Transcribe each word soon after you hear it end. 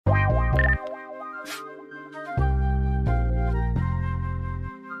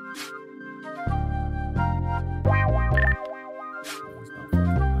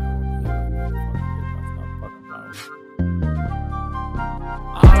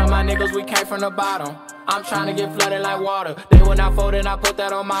my niggas, we came from the bottom. I'm tryna get flooded like water. They will not fold and I put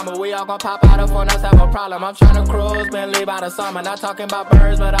that on mama. We all gon' pop out of phone, us have a problem. I'm tryna cruise, been leave by the summer. Not talking about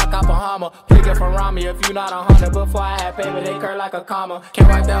birds, but I cop a Hummer. Pick it from Rami if you not 100. Before I had paper, they curl like a comma. Can't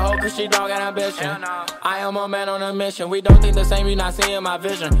wipe that hoe cause she don't got ambition. I am a man on a mission. We don't think the same, you not seeing my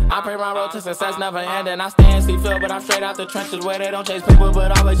vision. I pray my road to success never ending. I stay in C-Field, but I'm straight out the trenches. Where they don't chase people,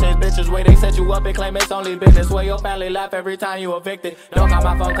 but always chase bitches. Where they set you up and claim it's only business. Where your family laugh every time you evicted. Don't call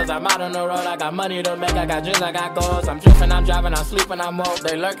my phone cause I'm out on the road. I got money to make, I got dreams, I got goals. I'm drifting, I'm driving, I'm sleeping, I'm woke.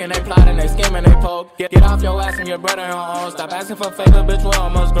 They lurking, they plotting, they scheming, they poke. Get off your ass and your brother on own. Stop asking for favor, bitch, we're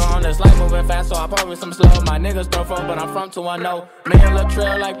almost grown. This life moving fast, so I pour with some slow. My niggas throw phone, but I'm from 210. Me and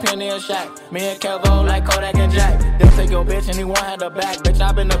Latrell like Penny and Shaq. Me and Kelvo like Kodak and Jack. They'll take your bitch and he won't have the back. Bitch,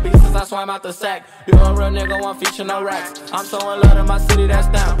 I been the beast since I swam out the sack. You a real nigga, one feature, no racks. I'm so in love in my city, that's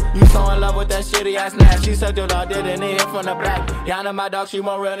down. You so in love with that shitty ass snap. She said your dog didn't hit from the back. Yana my dog, she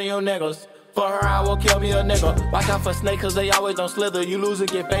more real than you niggas. For her, I will kill me a nigga. Watch out for snakes, cause they always don't slither. You lose or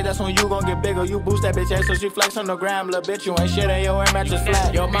get paid, that's when you gon' get bigger. You boost that bitch ass so she flex on the gram. Little bitch, you ain't shit and your air mattress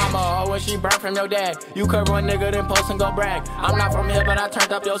flat. Your mama, oh, when she burnt from your dad. You curve one nigga, then post and go brag. I'm not from here, but I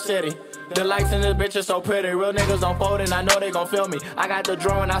turned up your city. The lights in this bitch is so pretty. Real niggas don't fold and I know they gon' feel me. I got the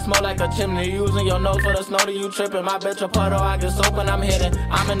drone, I smoke like a chimney. Using your nose for the snow that you trippin'. My bitch a puddle, I get soap when I'm hitting.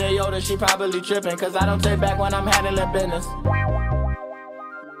 I'm in the Yoda, she probably trippin'. Cause I don't take back when I'm handling business.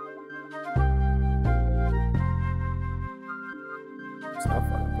 Stop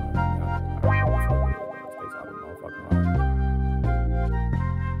fucking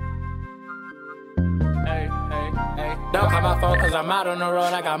Don't call my phone cause I'm out on the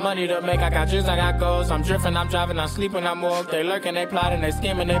road. I got money to make, I got dreams, I got goals. I'm drifting, I'm driving, I'm sleeping, I'm woke. They lurking, they plotting, they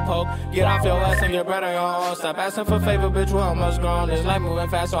scheming, they poke. Get off your ass and get better on your own. Stop asking for favor, bitch, we're almost grown. This life moving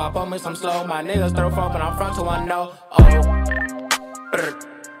fast, so I pull me some slow. My niggas throw phone, but I'm from 210.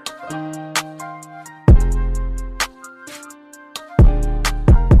 Oh.